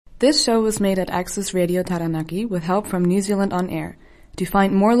This show was made at Access Radio Taranaki with help from New Zealand On Air. To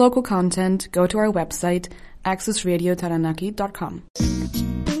find more local content, go to our website, accessradiotaranaki.com.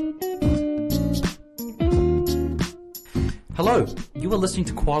 Hello, you are listening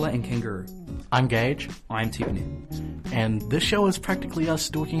to Koala and Kangaroo. I'm Gaige. I'm Tiffany. And this show is practically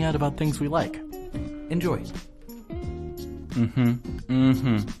us talking out about things we like. Enjoy.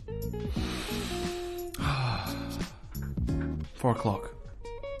 4 o'clock.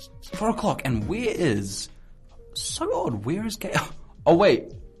 4 o'clock, and where is... So odd, where is Gaige? Oh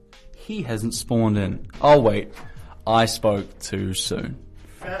wait, he hasn't spawned in. Oh wait, I spoke too soon.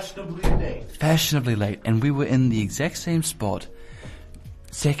 Fashionably late, and we were in the exact same spot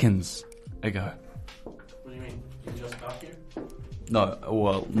seconds ago. What do you mean? You just got here? No,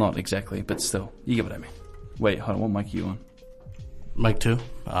 well, not exactly, but still. You get what I mean. Wait, hold on, what mic are you on? Mic 2?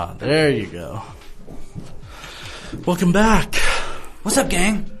 Ah, there you go. Welcome back. What's up,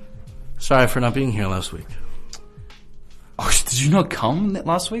 gang? Sorry for not being here last week. Oh, did you not come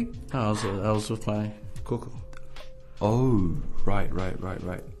last week? No, I was with my cuckoo. Oh, right.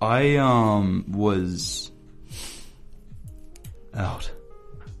 I, was out.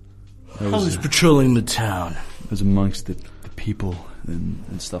 I was patrolling the town. I was amongst the people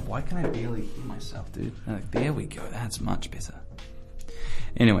and stuff. Why can I barely hear myself, dude? There we go. That's much better.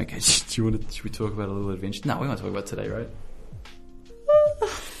 Anyway, guys, should we talk about a little adventure? No, we want to talk about today, right?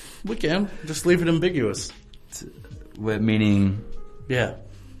 We can. Just leave it ambiguous. Meaning... Yeah.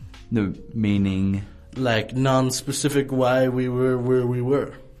 No, meaning... Like, non-specific why we were where we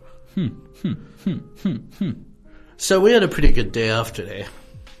were. So we had a pretty good day off today.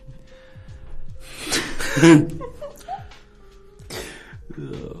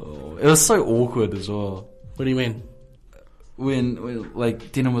 It was so awkward as well. What do you mean? When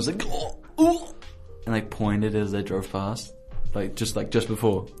like, Denim was like, oh, and like pointed as they drove past. Just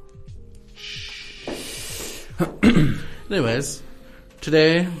before. Anyways,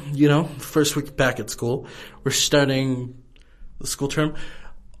 today, first week back at school, we're starting the school term.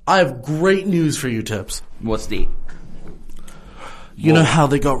 I have great news for you, Tips. What's the? You know how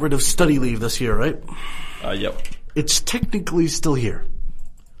they got rid of study leave this year, right? Yep. It's technically still here.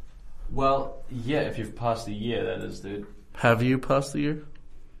 Well, yeah, if you've passed the year, that is, dude. Have you passed the year?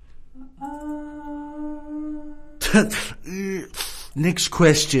 Next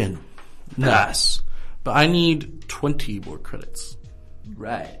question. Nice. But I need 20 more credits.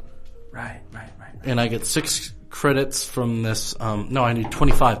 Right. And I get 6 credits from this, no, I need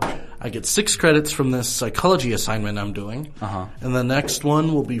 25. I get 6 credits from this psychology assignment I'm doing. Uh-huh. And the next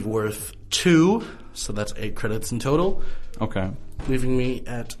one will be worth 2, so that's 8 credits in total. Okay. Leaving me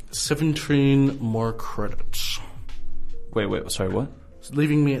at 17 more credits. Wait, sorry, what?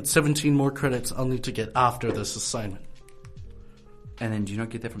 Leaving me at 17 more credits I'll need to get after this assignment. And then do you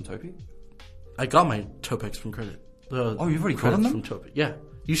not get that from Topi? I got my Topex from credit. Oh, you've already credits gotten them? from Topi. Yeah,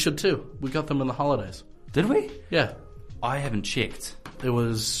 you should too. We got them in the holidays. Did we? Yeah. I haven't checked. It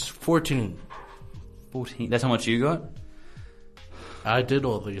was 14. 14? That's how much you got? I did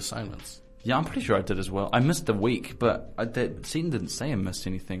all the assignments. Yeah, I'm pretty sure I did as well. I missed the week, but that Seton didn't say I missed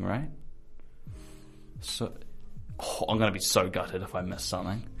anything, right? So, I'm going to be so gutted if I missed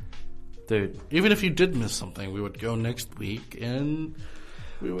something. Dude. Even if you did miss something, we would go next week and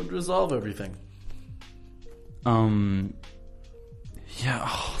we would resolve everything. Yeah,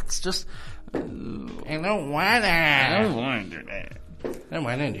 it's just... I don't want to do that. I don't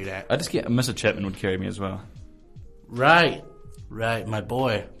want to do that. I just get... Mr. Chapman would carry me as well. Right, my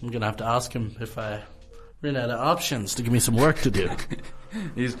boy. I'm going to have to ask him if I ran out of options to give me some work to do.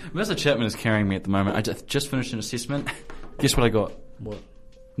 Mr. Chapman is carrying me at the moment. I just finished an assessment. Guess what I got? What?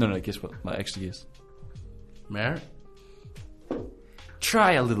 No, guess what? Actually, guess. Merit?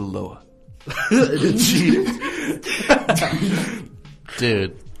 Try a little lower.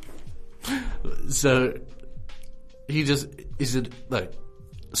 Dude. So,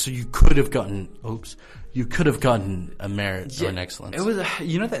 so you could have gotten a merit or an excellence. It was,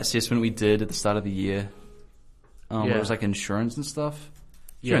 that assessment we did at the start of the year? Where it was like insurance and stuff?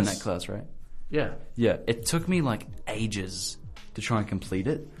 You're in that class, right? Yeah. Yeah, it took me like ages to try and complete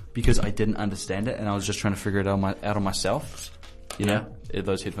it because I didn't understand it and I was just trying to figure it out on myself. You know?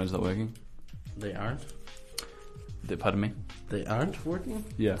 Those headphones not working. They aren't? Pardon me? They aren't working?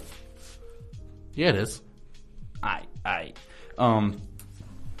 Yeah. Yeah, it is. And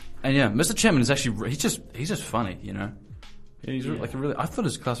yeah, Mr. Chapman is actually, he's just funny, He's like I thought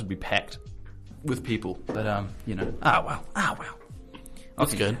his class would be packed with people, but well.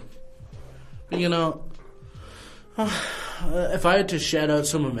 That's good. But if I had to shout out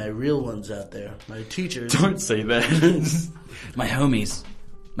some of my real ones out there, my teachers. Don't say that. My homies.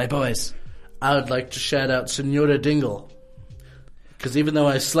 My boys. I would like to shout out Senora Dingle. Because even though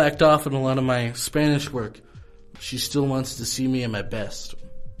I slacked off in a lot of my Spanish work, she still wants to see me at my best.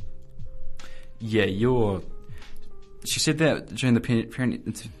 Yeah, she said that during the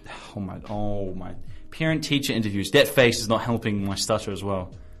parent... Oh my. Parent-teacher interviews. That face is not helping my stutter as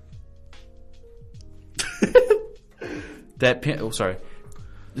well. Sorry.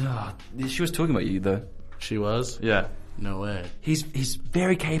 She was talking about you, though. She was? Yeah. No way. He's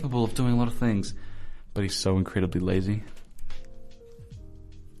very capable of doing a lot of things, but he's so incredibly lazy.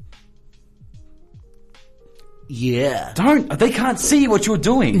 Yeah. Don't! They can't see what you're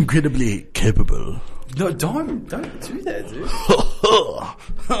doing! Incredibly capable. No, don't do that, dude.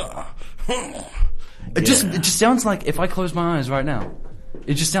 It just sounds like if I close my eyes right now,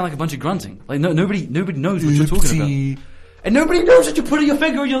 it just sounds like a bunch of grunting. Like nobody knows what you're talking about. And nobody knows that you're putting your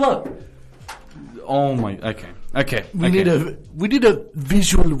finger in your lung. Oh my, okay. We need a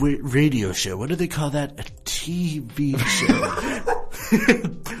visual radio show. What do they call that? A TV show.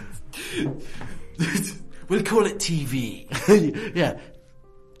 We'll call it TV. Yeah.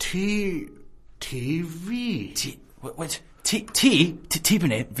 TV. What? TV.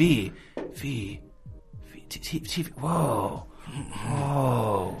 Whoa.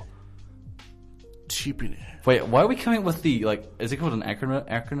 Cheaping it. Wait, why are we coming up with the, is it called an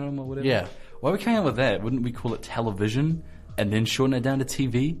acronym or whatever? Yeah. Why are we coming up with that? Wouldn't we call it television and then shorten it down to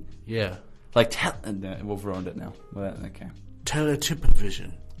TV? Yeah. No, we've ruined it now. Well, okay.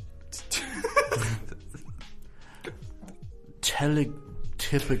 Teletipavision.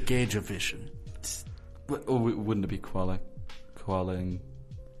 Gaige-vision. Or wouldn't it be koala? Koala. It'd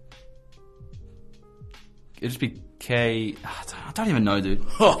just be K. I don't even know, dude.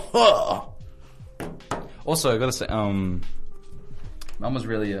 Also, I gotta say, Mum was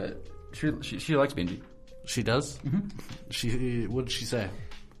really she likes Benji. She does? Mm-hmm. What did she say?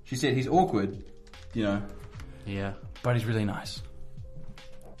 She said he's awkward, Yeah. but he's really nice.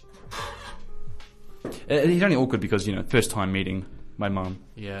 He's only awkward because, first time meeting my mum.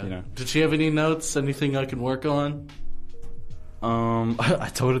 Yeah. Did she have any notes? Anything I can work on?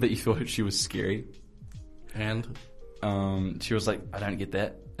 I told her that you thought she was scary. And? She was like, I don't get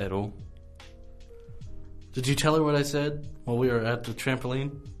that at all. Did you tell her what I said while we were at the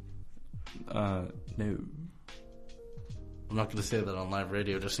trampoline? No. I'm not going to say that on live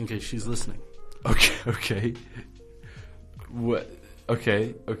radio just in case she's listening. Okay. What?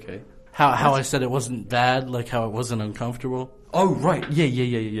 Okay. How I said it wasn't bad, like how it wasn't uncomfortable? Oh, right.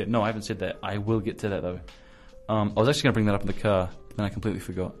 Yeah. No, I haven't said that. I will get to that, though. I was actually going to bring that up in the car, then I completely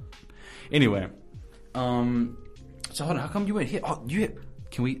forgot. Anyway. So hold on. How come you weren't here? Oh,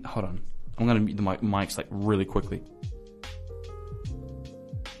 can we... Hold on. I'm going to mute the mics, really quickly.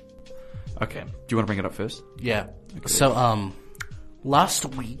 Okay. Do you want to bring it up first? Yeah. Okay. So, last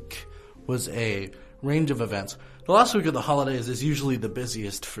week was a range of events. The last week of the holidays is usually the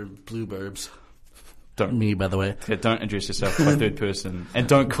busiest for Blueberbs. Don't. Me, by the way. Yeah, don't address yourself by third person. And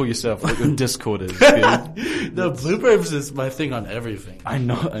don't call yourself what your Discord is. Dude. No, Blueberbs is my thing on everything. I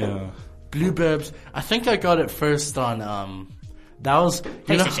know. Blueberbs. I think I got it first on, that was...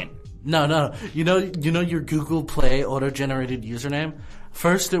 PlayStation. No. You know your Google Play auto-generated username?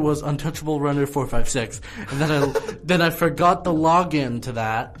 First it was Untouchable Runner 456, and then I forgot the login to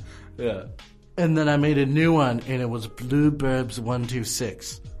that. Yeah. And then I made a new one, and it was Blueberbs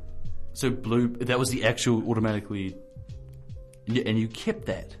 126. So that was the actual automatically, and you kept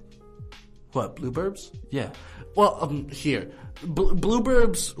that. What, Blueberbs? Yeah. Well, here,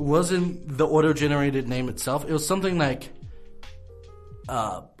 Blueberbs wasn't the auto-generated name itself. It was something like,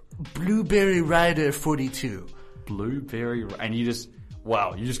 Blueberry Rider 42. Blueberry, and you just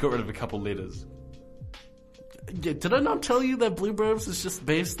got rid of a couple letters. Yeah, did I not tell you that Blueberbs is just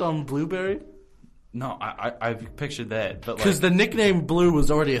based on Blueberry? No, I pictured that, but because the nickname Blue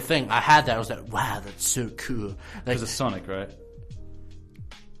was already a thing. I had that. I was like, wow, that's so cool. Because it's Sonic, right?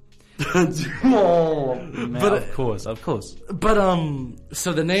 Oh, man, but of course. But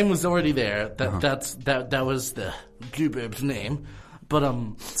so the name was already there. That was the Blueberb's name. But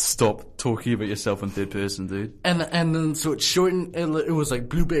stop talking about yourself in third person, dude. And then so it shortened. It was like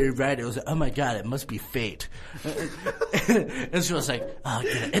Blueberry Rider. It was like, oh my god, it must be fate. And she was like, oh,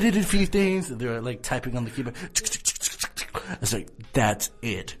 yeah, I edited a few things. And they were like typing on the keyboard. I was like, that's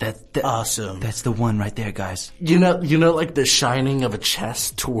it. That's awesome. That's the one right there, guys. You know, like the shining of a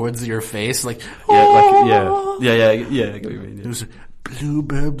chest towards your face, like yeah. I got what you mean. It was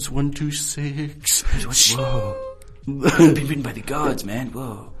Blueberbs 126. Whoa. Been written by the gods, man.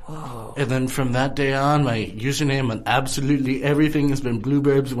 Whoa. Whoa. And then from that day on, my username on absolutely everything has been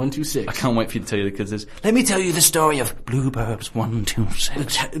Blueberbs126. I can't wait for you to tell you the kids this. Let me tell you the story of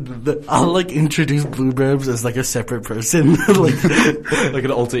Blueberbs126. I'll introduce Blueberbs as a separate person. Like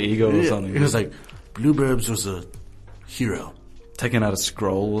an alter ego or something. It was Blueberbs was a hero. Taking out a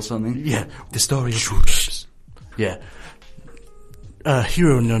scroll or something? Yeah. The story of Blueberbs. Yeah. A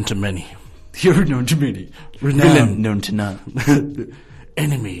hero known to many. Hero known to many. Renowned. Villain known to none.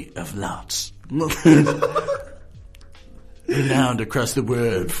 Enemy of lots. Renowned across the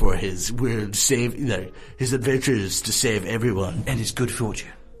world for his his adventures to save everyone. And his good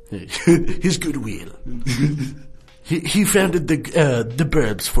fortune. His goodwill. He founded the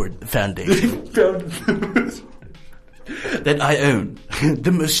Burbs Foundation. That I own.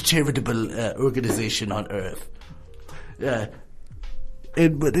 The most charitable organization on earth.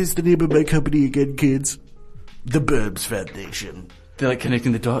 And what is the name of my company again, kids? The Burbs Foundation. They're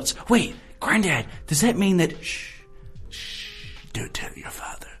connecting the dots. Wait, Granddad, does that mean that... Shh. Don't tell your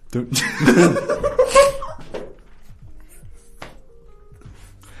father. Don't...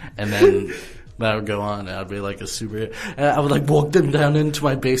 And then that would go on, and I'd be a super... I would walk them down into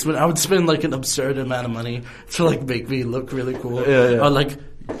my basement. I would spend an absurd amount of money to make me look really cool. Yeah. Or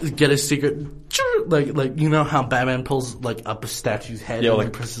get a secret... you know how Batman pulls up a statue's head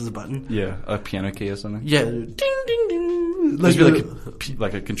and presses a button? Yeah, a piano key or something. Yeah. Ding, ding, ding. Just be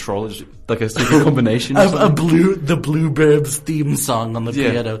like a controller, just a secret combination. The Blueberbs theme song on the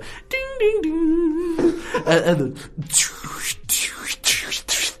piano. Ding, ding, ding. And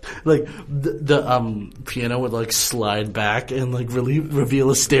the piano would slide back and really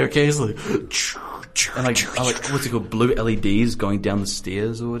reveal a staircase. And what's it called? Blue LEDs going down the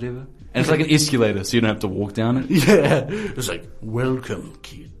stairs or whatever. And it's like an escalator, so you don't have to walk down it. Yeah. It's welcome,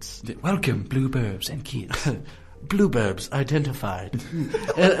 kids. Welcome, Blueberbs and kids. Blueberbs identified.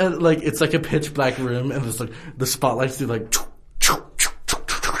 and it's a pitch black room, and there's the spotlights do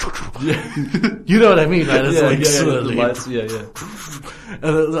you know what I mean, right? It's slowly. The lights, yeah.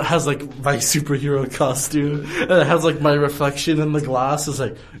 And it has my superhero costume, and it has my reflection in the glass. It's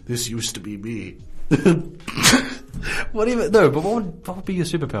this used to be me. What even? No, but what would be your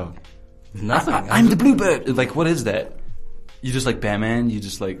superpower? Nothing. I'm the Bluebird. What is that? You just Batman? You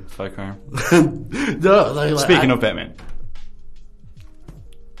just fight crime? No. Speaking of Batman.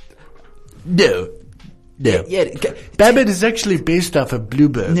 No. Yeah. Batman is actually based off of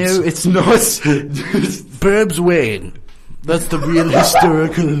Blueberbs. No, it's not. Burbs Wayne. That's the real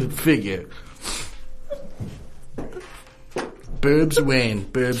historical figure. Burbs Wayne.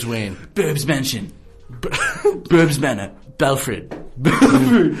 Burbs Mansion. Burbs Manor. Belfred.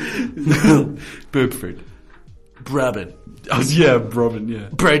 Burbford. Brabant. Oh, yeah, Robin, yeah.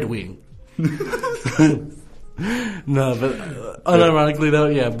 Breadwing. No, but unironically though,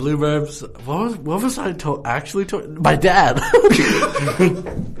 yeah, Blueberbs. What was I actually told? My dad.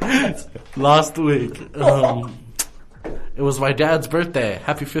 Last week. It was my dad's birthday.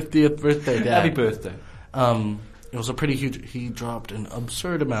 Happy 50th birthday, Dad. Happy birthday. It was a pretty huge... He dropped an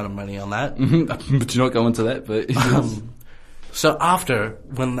absurd amount of money on that. Mm-hmm. But you're not going into that, but... So after,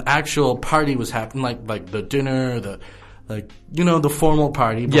 when the actual party was happening, like the dinner, the formal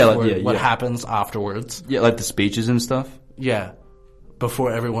party before what happens afterwards. Yeah, the speeches and stuff. Yeah.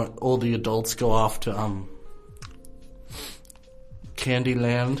 Before all the adults go off to,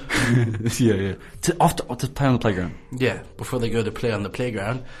 Candyland. Yeah. To play on the playground. Yeah, before they go to play on the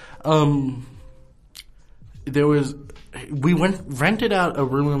playground. We rented out a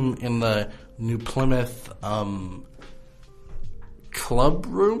room in the New Plymouth, club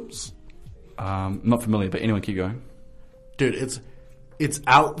rooms. Not familiar, but anyone keep going. Dude, it's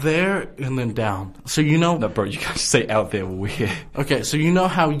out there and then down. So No, bro, you can't say out there where. Okay, so you know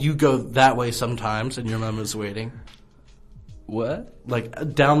how you go that way sometimes and your mom is waiting? What?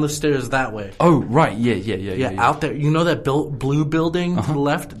 Down the stairs that way. Oh, right, yeah. Out there. You know that blue building to the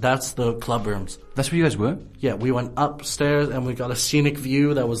left? That's the club rooms. That's where you guys were? Yeah, we went upstairs and we got a scenic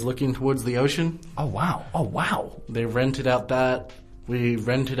view that was looking towards the ocean. Oh, wow. They rented out that. We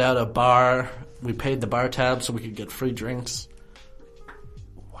rented out a bar. We paid the bar tab so we could get free drinks.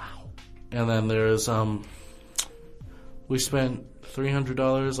 Wow. And then there's, we spent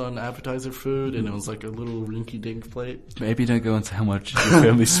 $300 on appetizer food, and it was a little rinky-dink plate. Maybe don't go into how much your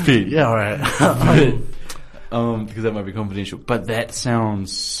family spent. Yeah, all right. Because that might be confidential. But that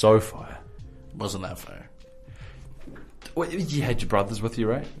sounds so fire. Wasn't that fire. Well, you had your brothers with you,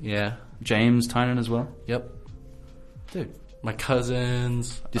 right? Yeah. James, Tynan as well? Yep. Dude. My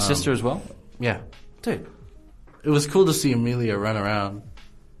cousins. Your sister as well? Yeah. Dude. It was cool to see Amelia run around.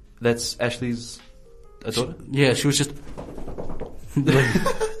 That's Ashley's daughter? Yeah, she was just... Did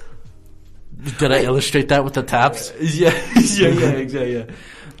I illustrate that with the taps? Yeah, exactly. Yeah.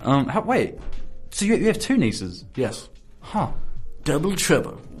 Wait. So you have two nieces? Yes. Huh. Double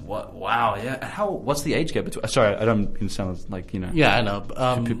trouble. What? Wow. Yeah. What's the age gap between? Sorry, I don't mean to sound like Yeah, I know.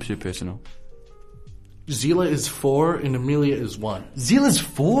 too personal. Zila is 4 and Amelia is 1. Zila's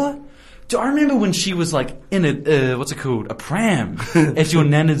 4? Do I remember when she was like in a what's it called? A pram at your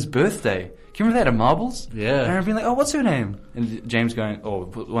nana's birthday? Can you remember that at Marbles? Yeah. And I remember being like, oh, what's her name? And James going, or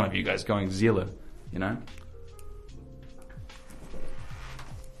one of you guys going, Zila,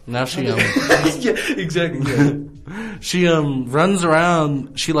 Now she yeah, exactly. Yeah. she runs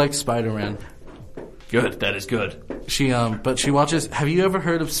around. She likes Spider-Man. Good. That is good. But she watches. Have you ever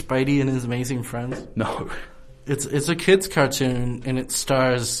heard of Spidey and His Amazing Friends? No. It's a kids cartoon and it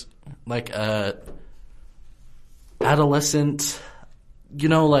stars like a adolescent,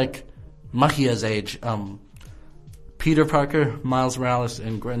 like Machia's age, Peter Parker, Miles Morales,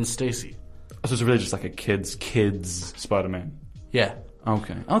 and Gwen Stacy. So it's really just like a kids Spider-Man. Yeah.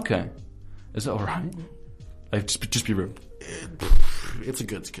 Okay. Is that all right? Like, just be rude. It's a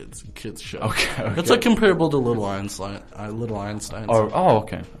good kids show. Okay. It's like comparable to Little Einstein. Oh,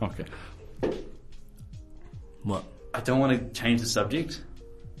 okay. What? I don't want to change the subject.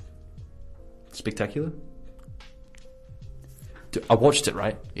 Spectacular? I watched it,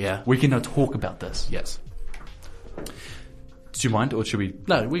 right? Yeah. We can now talk about this. Yes. Do you mind, or should we?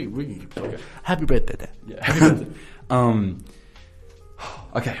 No, we can keep talking. Happy birthday, Dad. Yeah, happy birthday.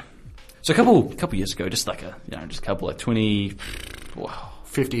 Okay. So a couple years ago, just like just a couple, like 20... Wow.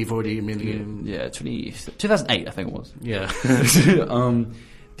 50, 40 million. Yeah, 2008, I think it was. Yeah.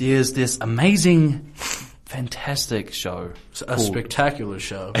 There's this amazing, fantastic show. A spectacular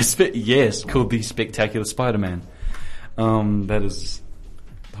show. Yes, called The Spectacular Spider-Man. That is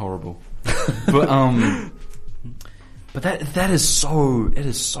horrible. But that is so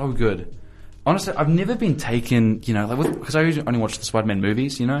good. Honestly, I've never been taken, because I usually only watch the Spider-Man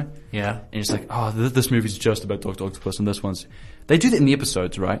movies, Yeah. And it's like, this movie's just about Dr. Octopus and this one's... They do that in the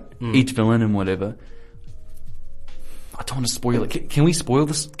episodes, right? Each villain and whatever. I don't want to spoil it. Can we spoil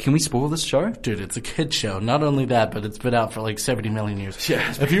this? Can we spoil this show? Dude, it's a kid show. Not only that, but it's been out for like 70 million years.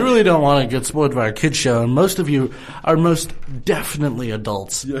 Yeah. If you really don't want to get spoiled by a kid show, and most of you are most definitely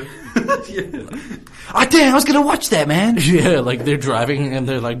adults. Yeah. Yeah. Oh, damn, I was going to watch that, man. Yeah, like they're driving and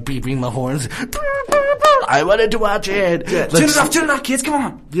they're like beeping the horns. I wanted to watch it. Yeah. Turn it off, kids, come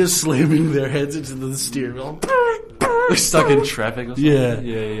on. Just slamming their heads into the steering wheel. They're stuck in traffic or something.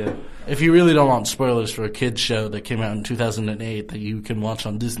 Yeah. If you really don't want spoilers for a kid's show that came out in 2008 that you can watch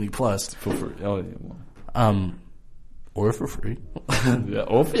on Disney Plus. For free. Oh, yeah. Or for free.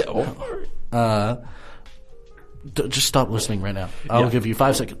 Or for free. Just stop listening right now. I'll give you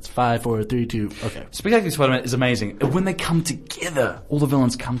 5 seconds. 5, 4, 3, 2. Okay. Spectacular Spider-Man is amazing. When they come together, all the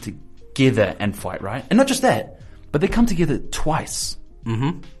villains come together and fight, right? And not just that, but they come together twice.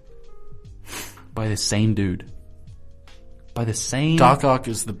 Mm-hmm. By the same dude. By the same... Doc Ock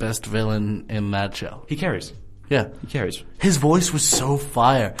is the best villain in that show. He carries. Yeah. He carries. His voice was so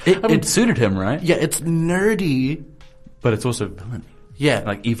fire. It suited him, right? Yeah, it's nerdy. But it's also villain. Yeah.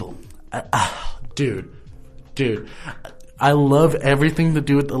 Like evil. Dude. I love everything to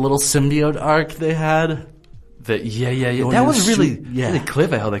do with the little symbiote arc they had. Yeah. That was really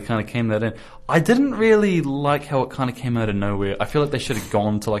clever how they kind of came that in. I didn't really like how it kind of came out of nowhere. I feel like they should have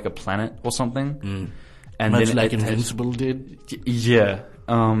gone to like a planet or something. Mm. And much then like Invincible did. Yeah.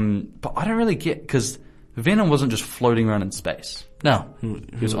 But I don't really get... Because Venom wasn't just floating around in space. No.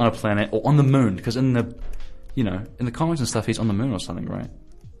 He was on a planet or on the moon. Because in the... in the comics and stuff, he's on the moon or something, right?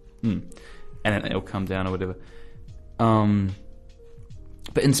 And then it'll come down or whatever.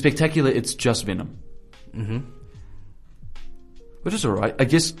 But in Spectacular, it's just Venom. Mm-hmm. Which is alright. I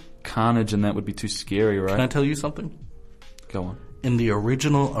guess Carnage and that would be too scary, right? Can I tell you something? Go on. In the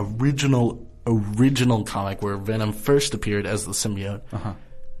original comic where Venom first appeared as the symbiote,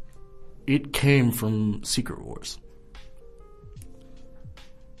 it came from Secret Wars.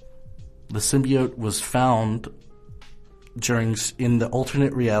 The symbiote was found in the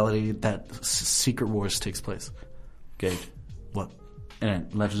alternate reality that Secret Wars takes place. Gaige. What? And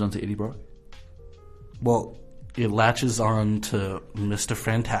it latches onto Eddie Brock? Well, it latches on to Mr.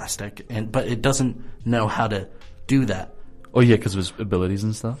 Fantastic, but it doesn't know how to do that. Oh, yeah, because of his abilities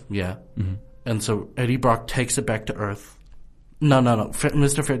and stuff? Yeah. Mm-hmm. And so Eddie Brock takes it back to Earth. No.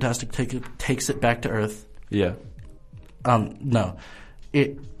 Mr. Fantastic takes it back to Earth. Yeah. No.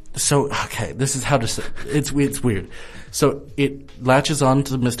 Okay, this is how to say it's weird. So it latches on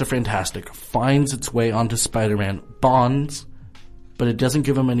to Mr. Fantastic, finds its way onto Spider-Man, bonds, but it doesn't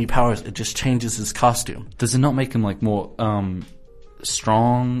give him any powers. It just changes his costume. Does it not make him like more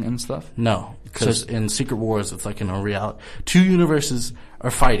strong and stuff? No, because in Secret Wars, it's like in a reality. 2 universes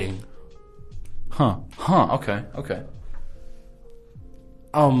are fighting. Huh. Okay.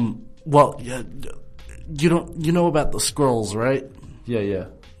 Well, yeah, you know about the Skrulls, right? Yeah.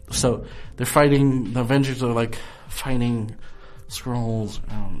 So they're fighting. The Avengers are like fighting Skrulls,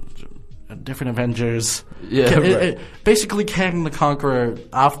 different Avengers. Yeah, right. Basically, Kang the Conqueror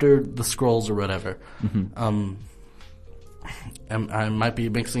after the Skrulls or whatever. Mm-hmm. I might be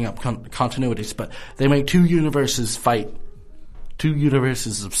mixing up continuities, but they make 2 universes fight. 2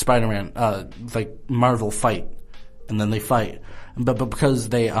 universes of Spider-Man, like Marvel fight, and then they fight. But because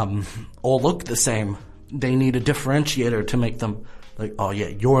they all look the same, they need a differentiator to make them like, oh yeah,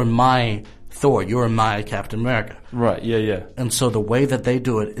 you're my Thor, you're my Captain America. Right, yeah. And so the way that they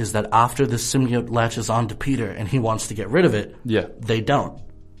do it is that after the symbiote latches onto Peter and he wants to get rid of it, they don't.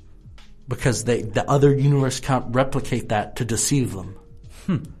 Because the other universe can't replicate that to deceive them.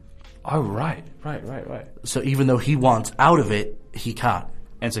 Oh, right. So even though he wants out of it, he can't.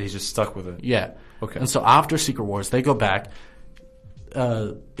 And so he's just stuck with it. Yeah. Okay. And so after Secret Wars, they go back.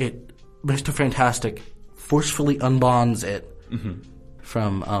 Mr. Fantastic forcefully unbonds it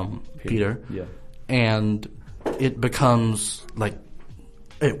from Peter. Yeah. And it becomes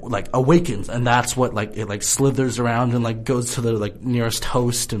it awakens, and that's what it slithers around and goes to the nearest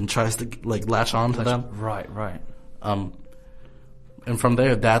host and tries to latch on to them. Right. And from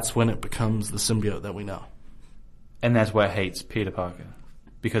there, that's when it becomes the symbiote that we know. And that's why it hates Peter Parker,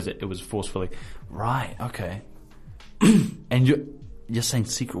 because it was forcefully. Right. Okay. And you're saying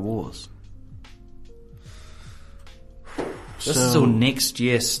Secret Wars. This is all next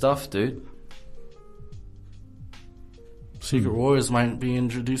year stuff, dude. Secret Wars might be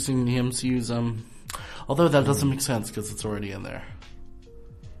introducing the MCU's, although that doesn't make sense because it's already in there.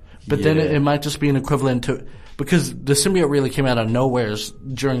 But then it might just be an equivalent to, because the symbiote really came out of nowhere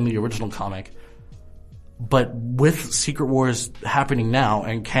during the original comic. But with Secret Wars happening now,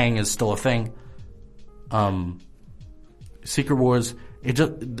 and Kang is still a thing, Secret Wars,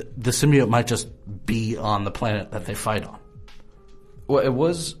 the symbiote might just be on the planet that they fight on. Well, it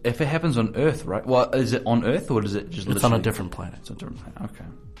was, if it happens on Earth, right? Well, is it on Earth or is it just It's on a different planet. It's on a different planet, okay.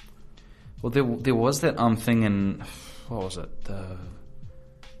 Well, there was that thing in, what was it? The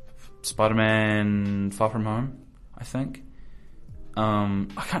Spider-Man Far From Home, I think. I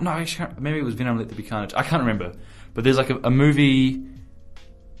can't, maybe it was Venom Let There Be Carnage. I can't remember. But there's a movie,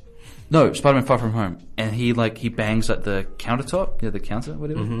 no, Spider-Man Far From Home, and he bangs the countertop, the counter,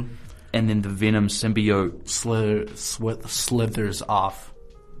 whatever. Mm-hmm. And then the Venom symbiote slithers off.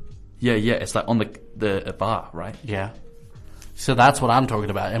 Yeah, it's on the bar, right? Yeah. So that's what I'm talking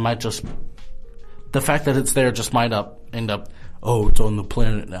about. It might just, the fact that it's there just might end up, it's on the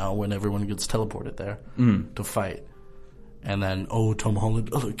planet now when everyone gets teleported there to fight. And then, Tom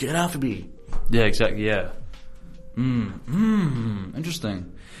Holland, get off of me. Yeah, exactly, yeah.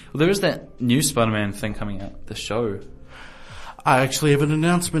 Interesting. Well, there is that new Spider-Man thing coming out, the show. I actually have an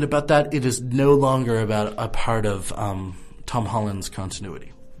announcement about that. It is no longer about a part of Tom Holland's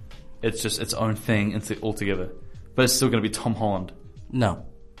continuity. It's just its own thing altogether. But it's still going to be Tom Holland. No.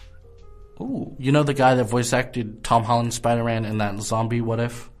 Ooh. You know the guy that voice acted Tom Holland Spider-Man in that zombie What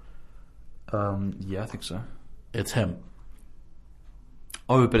If? Yeah, I think so. It's him.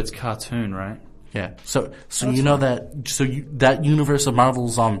 Oh, but it's cartoon, right? Yeah. So you know that. So that universe of Marvel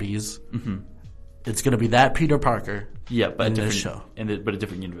zombies. Mm-hmm. It's going to be that Peter Parker. Yeah, but in this show. But a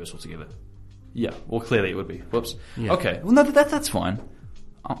different universe altogether. Yeah. Well, clearly it would be. Whoops. Yeah. Okay. Well, no, that's fine.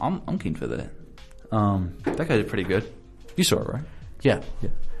 I'm keen for that. That guy did pretty good. You saw it, right? Yeah.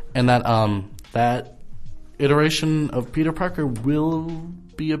 And that iteration of Peter Parker will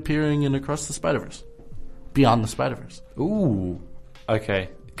be appearing in Across the Spider-Verse. Beyond the Spider-Verse. Ooh. Okay.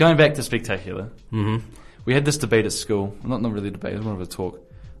 Going back to Spectacular. Mm-hmm. We had this debate at school. Not really a debate, it was more of a talk.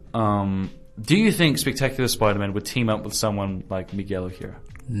 Do you think Spectacular Spider-Man would team up with someone like Miguel O'Hara?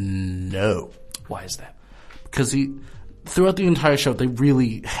 No. Why is that? Because throughout the entire show, they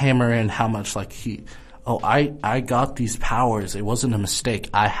really hammer in how much I got these powers. It wasn't a mistake.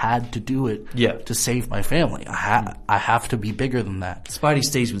 I had to do it to save my family. I have to be bigger than that. Spidey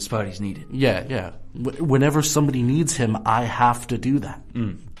stays when Spidey's needed. Yeah. Whenever somebody needs him, I have to do that.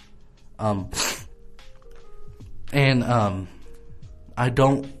 I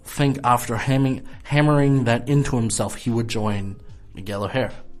don't think after hammering that into himself, he would join Miguel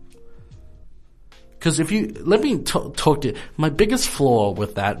O'Hara. Because let me talk to you. My biggest flaw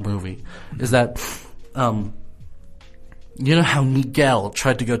with that movie is that, you know how Miguel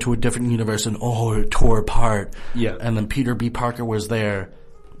tried to go to a different universe and it tore apart. Yeah. And then Peter B. Parker was there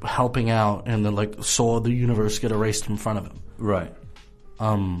helping out and then saw the universe get erased in front of him. Right.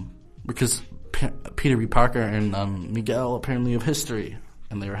 Because Peter B. Parker and Miguel apparently have history,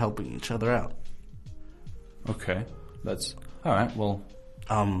 and they were helping each other out. Okay, that's all right. Well,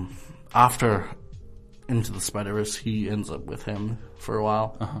 after Into the Spider-Verse, he ends up with him for a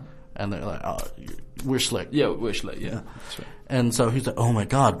while, and they're like, "Oh, we're slick." Yeah, we're slick. Yeah, that's right. And so he's like, "Oh my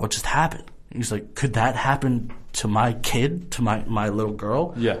God, what just happened?" He's like, "Could that happen to my kid, to my little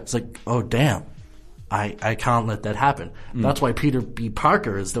girl?" Yeah. It's like, "Oh damn, I can't let that happen." That's why Peter B.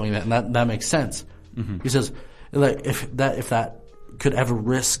 Parker is doing that, and that makes sense. He says, like, if that could ever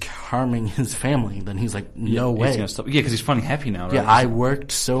risk harming his family, then he's like, no way. He's gonna stop. Yeah, because he's finally happy now, right? Yeah, I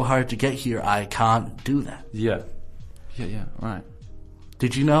worked so hard to get here, I can't do that. Yeah, right.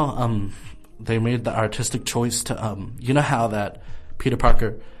 Did you know they made the artistic choice to you know how that Peter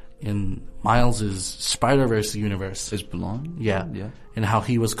Parker in Miles' Spider-Verse universe Is blonde? yeah, and how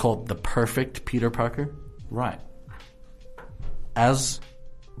he was called the perfect Peter Parker? Right. As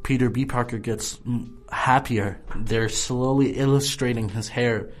Peter B. Parker gets happier, they're slowly illustrating his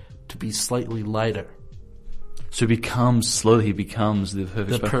hair to be slightly lighter. So he becomes the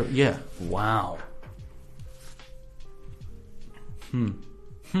perfect Spider-Man. Yeah. Wow.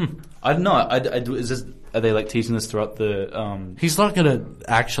 I don't know. Are they like teaching this throughout the? He's not gonna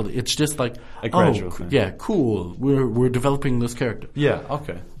actually. It's just like A gradual thing. Yeah, cool. We're developing this character. Yeah.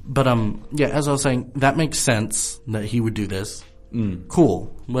 Okay. But yeah, as I was saying, that makes sense that he would do this.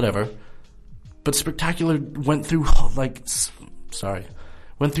 Cool, whatever. But Spectacular went through went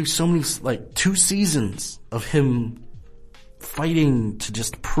through so many 2 seasons of him fighting to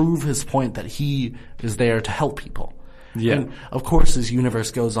just prove his point that he is there to help people. Yeah. And of course, his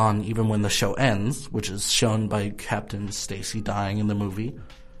universe goes on even when the show ends, which is shown by Captain Stacy dying in the movie.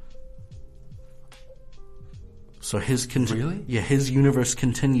 So Really? Yeah, his universe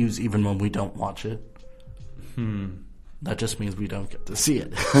continues even when we don't watch it. That just means we don't get to see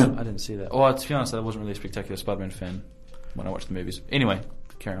it. I didn't see that. Oh, to be honest, I wasn't really a Spectacular Spider-Man fan when I watched the movies. Anyway,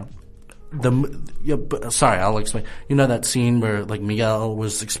 carry on. Sorry, I'll explain. You know that scene where Miguel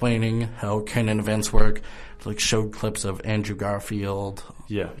was explaining how canon events work, showed clips of Andrew Garfield,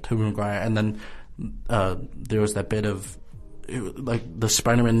 Tobey Maguire, and then there was that bit of the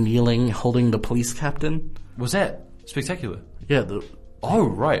Spider-Man kneeling, holding the police captain. Was that Spectacular? Yeah. Oh,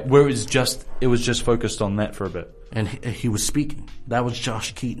 right. Where it was just focused on that for a bit. And he was speaking. That was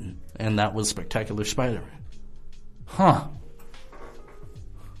Josh Keaton, and that was Spectacular Spider-Man. Huh.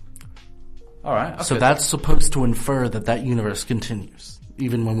 All right. Okay. So that's supposed to infer that universe continues,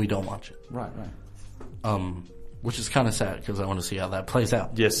 even when we don't watch it. Right. Which is kind of sad, because I want to see how that plays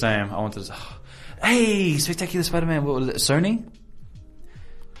out. Yeah, same. I wanted to... Hey, Spectacular Spider-Man, what was it? Sony?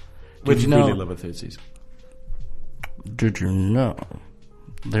 Did you know... really love a third season. Did you know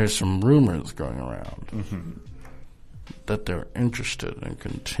there's some rumors going around that they're interested in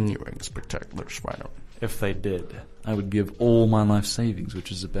continuing Spectacular Spider-Man? If they did, I would give all my life savings,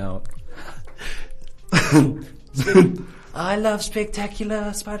 which is about... I love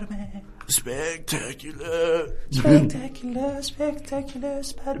Spectacular Spider-Man. Spectacular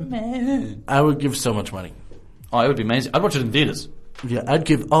Spider-Man. I would give so much money. Oh, it would be amazing. I'd watch it in theaters. Yeah, I'd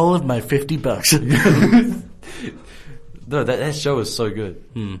give all of my $50. No, that show is so good.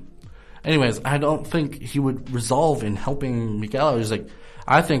 Anyways, I don't think he would resolve in helping Miguel. He's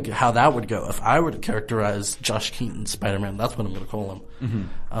I think how that would go, if I were to characterize Josh Keaton's Spider-Man, that's what I'm going to call him.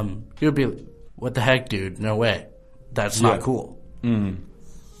 He would be like, what the heck, dude? No way. That's not cool.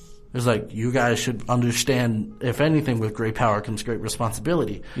 It's you guys should understand, if anything, with great power comes great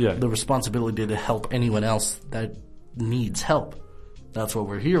responsibility. Yeah. The responsibility to help anyone else that needs help. That's what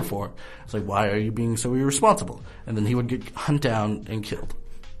we're here for. It's why are you being so irresponsible? And then he would get hunted down and killed.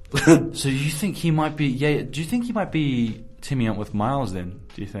 So you think he might be... Yeah, do you think he might be teaming up with Miles then?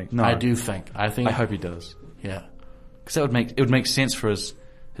 Do you think? No. I do think. I hope he does. Yeah. Because it would make sense for his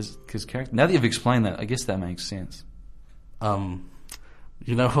character. Now that you've explained that, I guess that makes sense.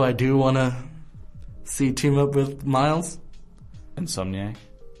 You know who I do want to see team up with Miles? Insomniac?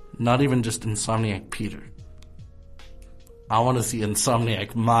 Not even just Insomniac Peter. I want to see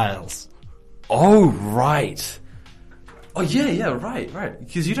Insomniac Miles. Oh, right. Oh, yeah, right.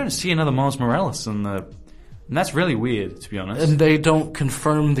 Because you don't see another Miles Morales and that's really weird, to be honest. And they don't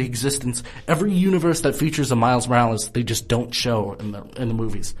confirm the existence. Every universe that features a Miles Morales, they just don't show in the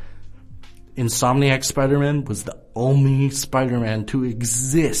movies. Insomniac Spider-Man was the only Spider-Man to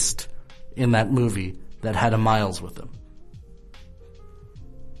exist in that movie that had a Miles with him.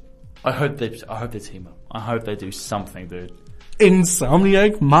 I hope they team up. I hope they do something, dude.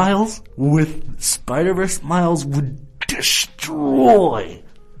 Insomniac Miles with Spider-Verse Miles would destroy.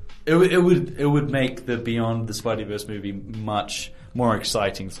 It would make the Beyond the Spider-Verse movie much more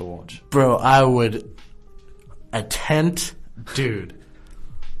exciting to watch. Bro, I would... A tent? Dude.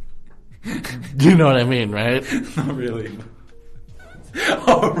 You know what I mean, right? Not really.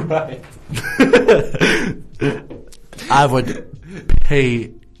 Oh, right. I would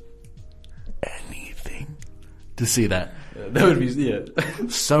pay anything to see that. That would be, yeah.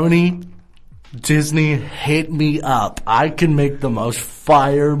 Sony, Disney, hit me up. I can make the most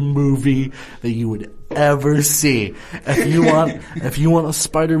fire movie that you would ever see. If you want a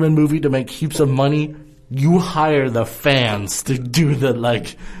Spider-Man movie to make heaps of money, you hire the fans to do the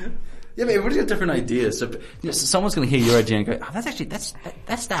like. Yeah, but everybody's got different ideas. So, so someone's going to hear your idea and go, "Oh,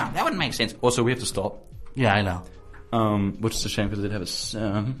 that's dumb. That wouldn't make sense." Also, we have to stop. Yeah, I know. Which is a shame because I did have a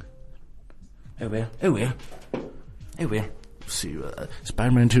song. Oh well. See,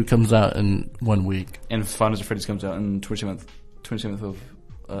 Spider-Man 2 comes out in 1 week. And Five Nights at Freddy's comes out on 27th of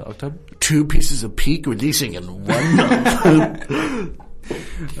October. 2 pieces of peak releasing in 1 month.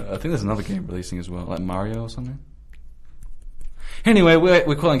 I think there's another game releasing as well, like Mario or something. Anyway,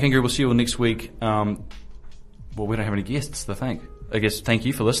 we're calling Kangaroo. We'll see you all next week. Well, we don't have any guests to thank. I guess thank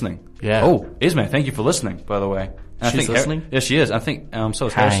you for listening. Yeah. Oh, Esme, thank you for listening, by the way. And She's listening? Yes, she is. I think so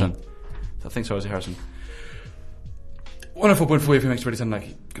is Hi. Harrison. I think so is Harrison. 104.4 FM X Radio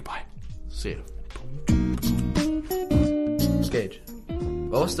Taranaki. Goodbye. See you. Gaige,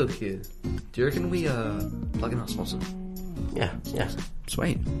 while we're still here, do you reckon we plug in our sponsor? Yeah.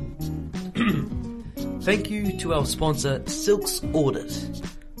 Sweet. Thank you to our sponsor, Silk's Orders,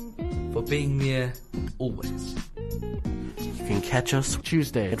 for being there always. You can catch us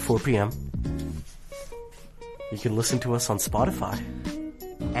Tuesday at 4 p.m. You can listen to us on Spotify.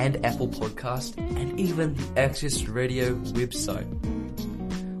 And Apple Podcast, and even the Access Radio website.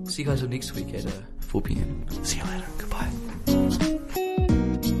 We'll see you guys all next week at 4 p.m. See you later. Goodbye.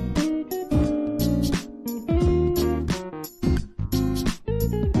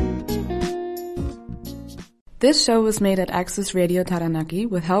 This show was made at Access Radio Taranaki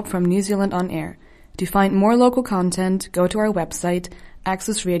with help from New Zealand On Air. To find more local content, go to our website,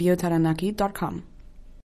 accessradiotaranaki.com.